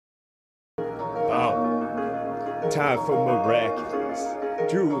time for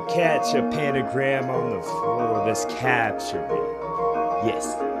miraculous. Drew catch a pentagram on the floor, let's capture it.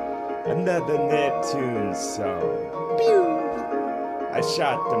 Yes, another Neptune song. Pew! I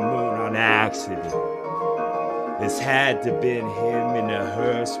shot the moon on accident. This had to been him in a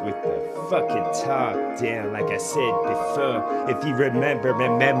hearse with the fucking top down, like I said before. If you remember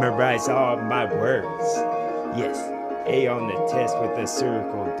and memorize all my words. Yes, A on the test with a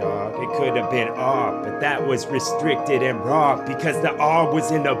circle, dog. It could have been R, but that was restricted and raw because the R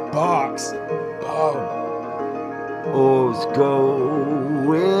was in a box. Boom. O's go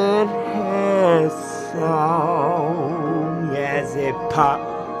with his song as it pop,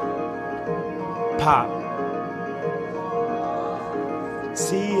 pop.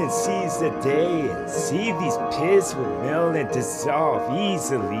 See and seize the day and see these pills will melt and dissolve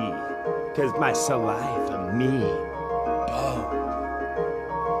easily. Cause my saliva, me, boom.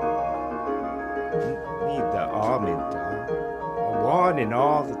 Need the almond, dog. I wanted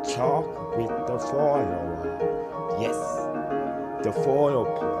all the chocolate with the foil. Yes, the foil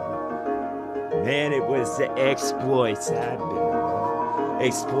plate. Man, it was the exploits I've been on.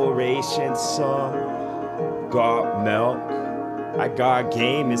 Exploration song, got milk. I got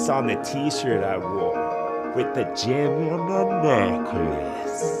game, it's on the t-shirt I wore with the gem in the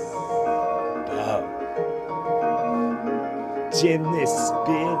necklace. Gymnast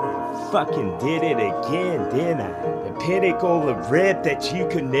spin, fucking did it again, didn't I? The pinnacle of rip that you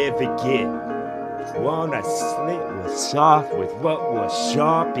could never get. Wanna slit was soft with what was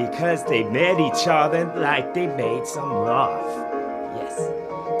sharp because they met each other like they made some love. Yes,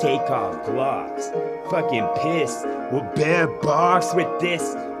 take off gloves, fucking pissed. We'll bear box with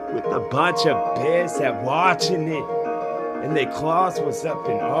this, with a bunch of bears that watching it. And their claws was up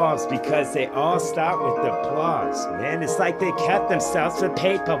in arms because they all start with applause. Man, it's like they kept themselves with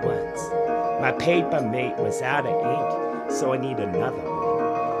paper ones. My paper mate was out of ink, so I need another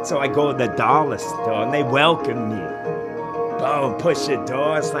one. So I go to the dollar store and they welcome me. Boom, push the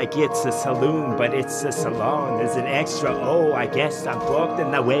doors like it's a saloon, but it's a salon. There's an extra O, I guess I'm booked in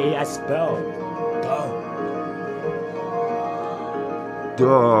the way I spell. Boom.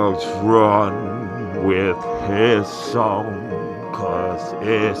 Dogs run with his song, cause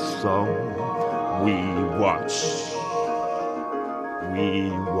his song we watch.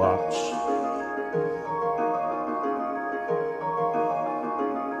 We watch.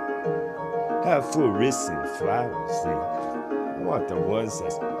 Have fluorescent flowers in. I want the ones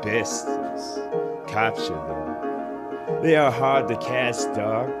that's best. Capture them. They are hard to catch,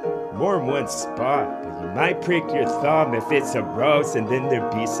 dog. More in one spot, but you might prick your thumb if it's a rose and then there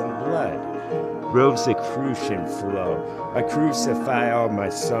be some blood. Rosicrucian flow. I crucify all my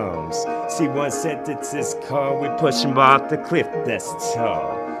songs. See one sentences come, we push them off the cliff that's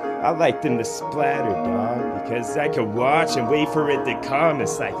tall. I like them to splatter, dog, because I can watch and wait for it to come.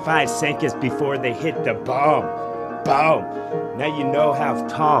 It's like 5 seconds before they hit the bomb. Boom! Now you know how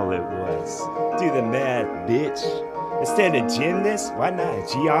tall it was. Do the math, bitch. Instead of gymnast, why not a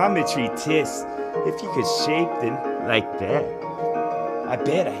geometry test? If you could shape them like that, I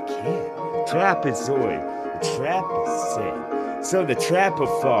bet I can. Trapezoid, the trap is set. So the trap will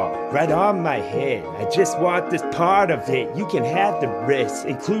fall right on my head. I just want this part of it. You can have the rest,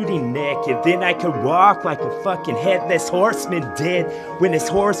 including neck, and then I could walk like a fucking headless horseman did. When his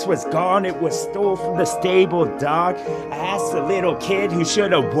horse was gone, it was stole from the stable, dog. I asked the little kid who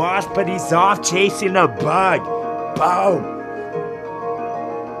should have washed, but he's off chasing a bug. Boom!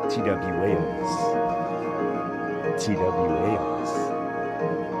 TWA on this. TWA on this.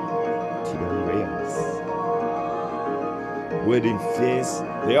 TWA on this. Wooden fists,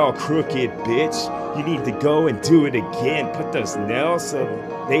 they all crooked, bitch. You need to go and do it again. Put those nails so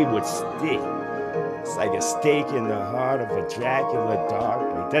they would stick. It's like a stake in the heart of a Dracula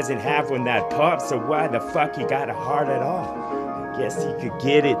dog, but he doesn't have one that pumps, so why the fuck you got a heart at all? I guess he could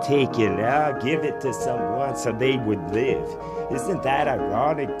get it taken out, give it to someone so they would live. Isn't that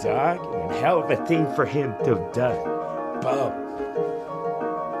ironic, dog? And a hell of a thing for him to have done. Boom.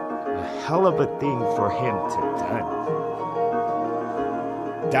 A hell of a thing for him to have done.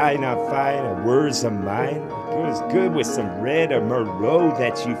 Dying on fire and words of mine. It was good with some red or Merlot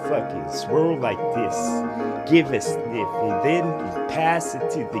that you fucking swirl like this. Give a sniff and then you pass it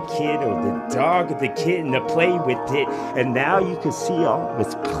to the kid or the dog or the kitten to play with it. And now you can see all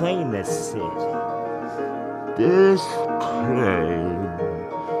was plain as said. This plane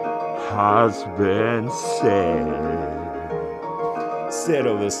has been said.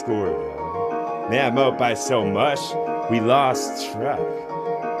 Settle the score, though. Man, I'm up by so much, we lost track.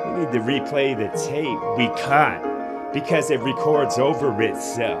 We need to replay the tape we caught. because it records over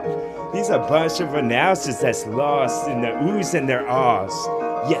itself. These are a bunch of announcers that's lost in the oohs and their ahs.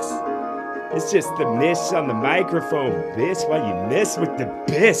 Yes, it's just the miss on the microphone, bitch. While you mess with the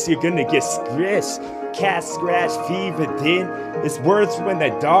best, you're gonna get scratched. Cat scratch fever, then it's worse when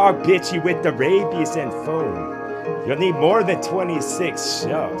the dog bit you with the rabies and foam. You'll need more than 26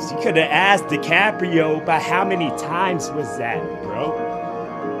 shows. You could have asked DiCaprio, but how many times was that, bro?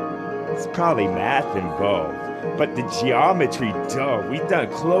 It's probably math involved, but the geometry, duh. We done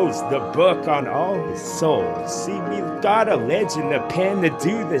closed the book on all his souls. See, we've got a legend, a pen to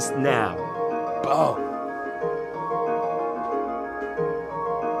do this now. Boom.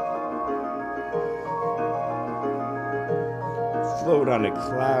 Float on a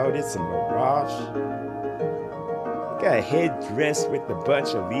cloud, it's a mirage. Got a head dressed with a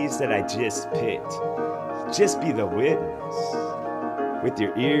bunch of leaves that I just picked. Just be the witness. With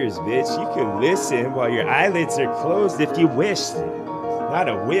your ears, bitch, you can listen while your eyelids are closed if you wish. Not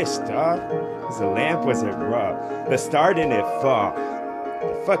a wish, dog. Cause the lamp wasn't raw. The star didn't fall.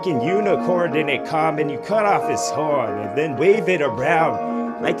 The fucking unicorn didn't come and you cut off his horn and then wave it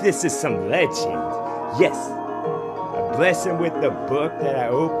around like this is some legend. Yes. Bless him with the book that I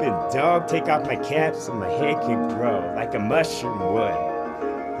opened, dog. Take off my cap so my head can grow like a mushroom would.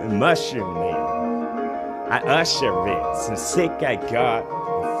 A mushroom man. I usher in some sick I got.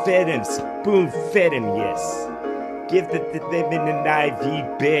 And fed him, spoon fed him, yes. Give the living an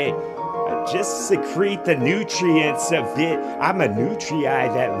IV bed. I just secrete the nutrients of it. I'm a nutri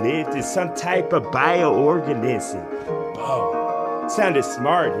that lived in some type of bioorganism. Boom. Sounded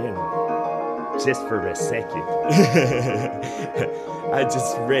smart, you know. Just for a second. I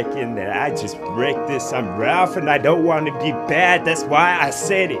just reckon that I just wrecked this. I'm Ralph and I don't want to be bad. That's why I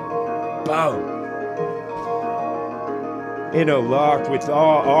said it. Boom. Interlocked with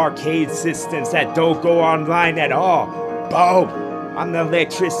all arcade systems that don't go online at all. Boom. I'm the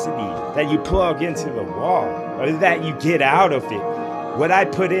electricity that you plug into the wall or that you get out of it. What I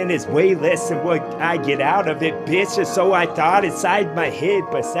put in is way less than what I get out of it, bitch. Or so I thought inside my head,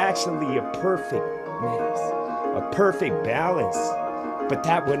 but it's actually a perfect mix, a perfect balance. But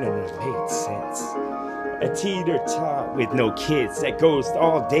that wouldn't have made sense. A teeter-tot with no kids that goes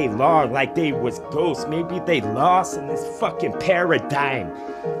all day long like they was ghosts. Maybe they lost in this fucking paradigm.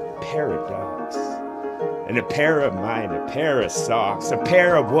 Paradox. And a pair of mine, a pair of socks, a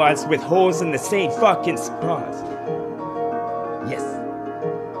pair of ones with holes in the same fucking spots. Yes.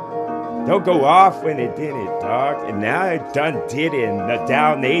 Don't go off when it didn't, dog. And now I done did it in the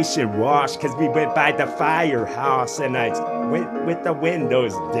Dalmatian wash, cause we went by the firehouse and I went with the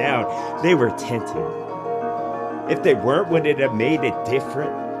windows down. They were tinted. If they weren't, would it have made it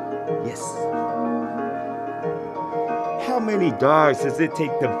different? Yes. How many dogs does it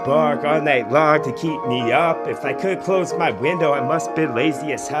take to bark all night long to keep me up? If I could close my window, I must be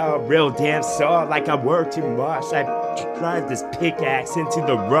lazy as hell. Real damn saw like I work too much. I drive this pickaxe into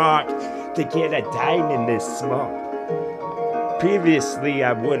the rock to get a diamond this small. Previously,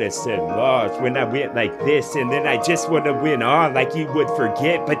 I would have said large when I went like this, and then I just would have went on like you would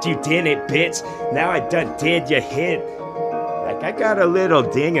forget, but you didn't, bitch. Now I done did your hit. Like I got a little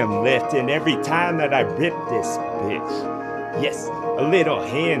dingham lifting every time that I rip this bitch. Yes, a little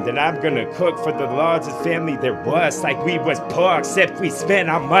hand, and I'm gonna cook for the largest family there was, like we was poor, except we spent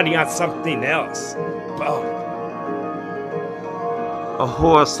our money on something else. Boom. A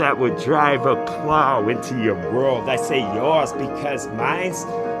horse that would drive a plow into your world. I say yours because mine's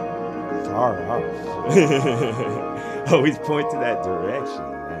far off. Always point to that direction.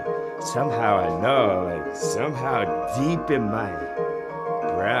 Like, somehow I know, like somehow deep in my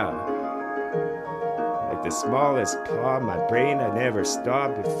brow. Like the smallest paw, my brain I never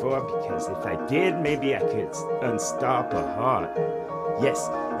stopped before, because if I did, maybe I could unstop a heart. Yes,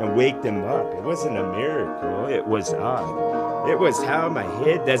 and wake them up. It wasn't a miracle, it was odd. It was how my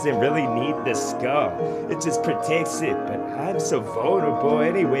head doesn't really need the skull. It just protects it, but I'm so vulnerable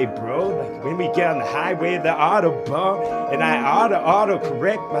anyway, bro. Like when we get on the highway of the Autobahn, and I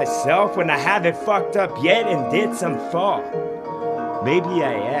auto-correct myself when I haven't fucked up yet and did some fall. Maybe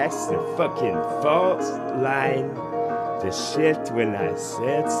I asked the fucking false line to shift when I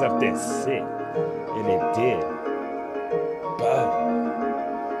said something sick, and it did. But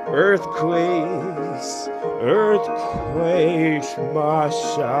earthquakes, earthquakes, my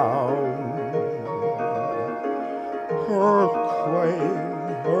sound.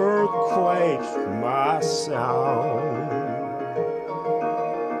 Earthquakes, my sound.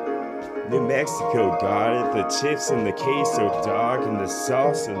 New Mexico got it, the chips and the queso dog and the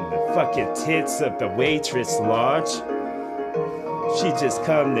sauce and the fucking tits of the waitress lodge. She just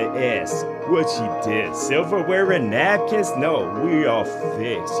come to ask what she did. Silverware and napkins? No, we all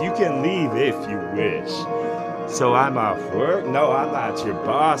fixed. You can leave if you wish. So I'm off work? No, I'm not your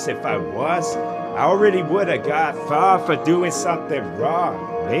boss. If I was, I already would have got fired for doing something wrong.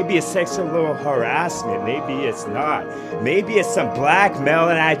 Maybe it's sexual harassment, maybe it's not. Maybe it's some blackmail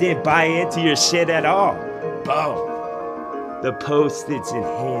and I didn't buy into your shit at all. Boom. The postage and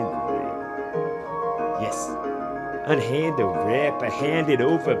handling. Yes. Unhand the rep, I hand it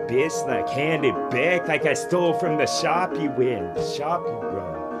over, bitch, like hand it back, like I stole from the shop you in, the shop you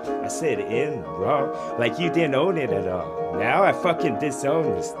run. I said in, bro, like you didn't own it at all. Now I fucking disown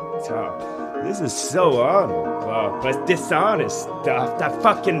this stuff. This is so honorable, but dishonest stuff. I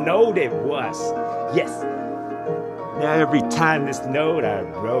fucking know it was. Yes. Now every time this note I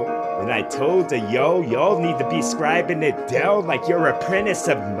wrote, when I told her, yo, y'all need to be scribing it down like you're an apprentice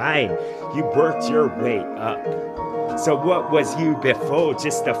of mine. You worked your way up. So what was you before?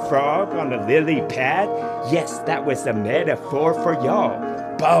 Just a frog on a lily pad? Yes, that was a metaphor for y'all.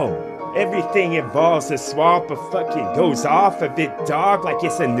 Boom. Everything involves a swamp of fucking goes off of it, dog, like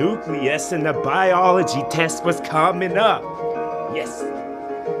it's a nucleus and the biology test was coming up. Yes.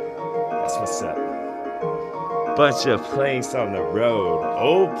 That's what's up. Bunch of planks on the road.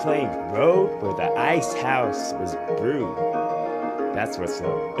 Old plank road where the ice house was brewed. That's what's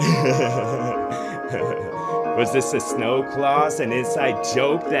up. Was this a snow clause, an inside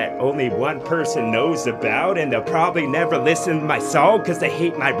joke that only one person knows about, and they'll probably never listen to my song because they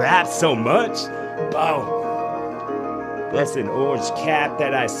hate my rap so much? Boom. That's an orange cap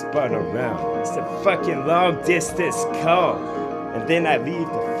that I spun around. It's a fucking long distance call. And then I leave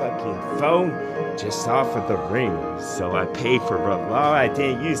the fucking phone just off of the ringer. So I paid for a law. I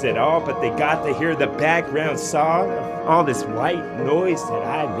didn't use it all, but they got to hear the background song of all this white noise that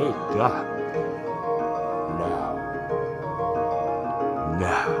I make up.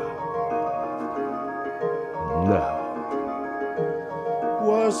 No.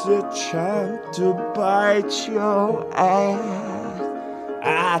 Was it trying to bite your ass?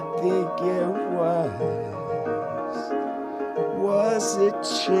 I think it was. Was it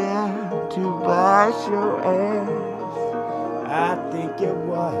trying to bite your ass? I think it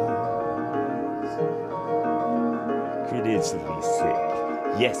was. Credentially sick.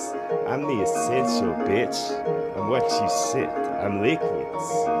 Yes, I'm the essential, bitch. I'm what you sit. I'm liquids.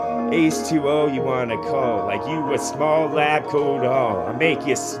 H2O you wanna call, like you a small lab coat all. I make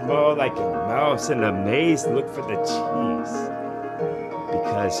you small like a mouse in a maze, look for the cheese.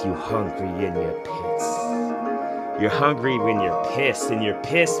 Because you hungry in your pits. You're hungry when you're pissed, and you're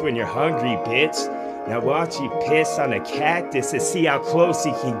pissed when you're hungry, bitch. Now watch you piss on a cactus and see how close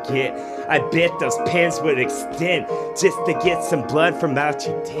you can get. I bet those pins would extend just to get some blood from out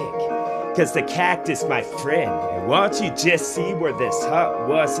your dick. Cause the cactus, my friend, and won't you just see where this hut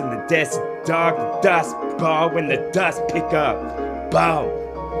was in the desert, dog, the dust ball when the dust pick up, boom.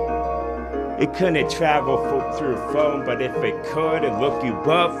 It couldn't travel through phone, but if it could, it'd look you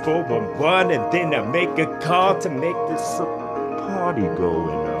up 411, and then I make a call to make this party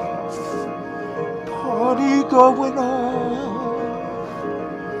going off. Party going on.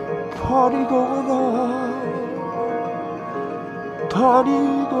 Party going on. Party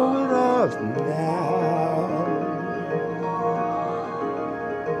going off now.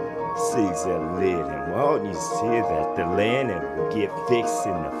 Six are lit, and won't you see that the lantern will get fixed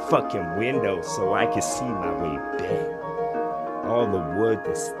in the fucking window so I can see my way back. All the wood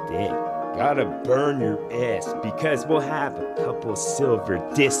that's dead. Gotta burn your ass because we'll have a couple silver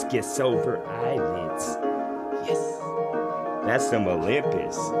discus over eyelids. Yes, that's some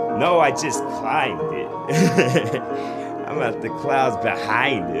Olympus. No, I just climbed it. I'm at the clouds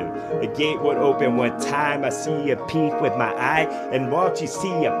behind him. The gate would open one time. I see a peek with my eye, and won't you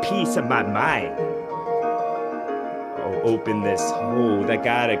see a piece of my mind? Oh, open this hole. I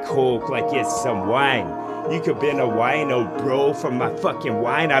got a coke like it's some wine. You could been a wino, bro, from my fucking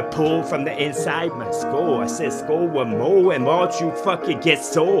wine I pulled from the inside my skull. I said skull one more, and won't you fucking get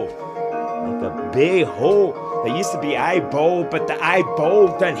sold? Like a big hole that used to be eyeball, but the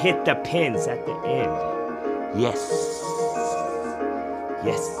eyeball done hit the pins at the end. Yes.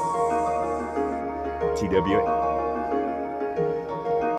 Yes. TWA.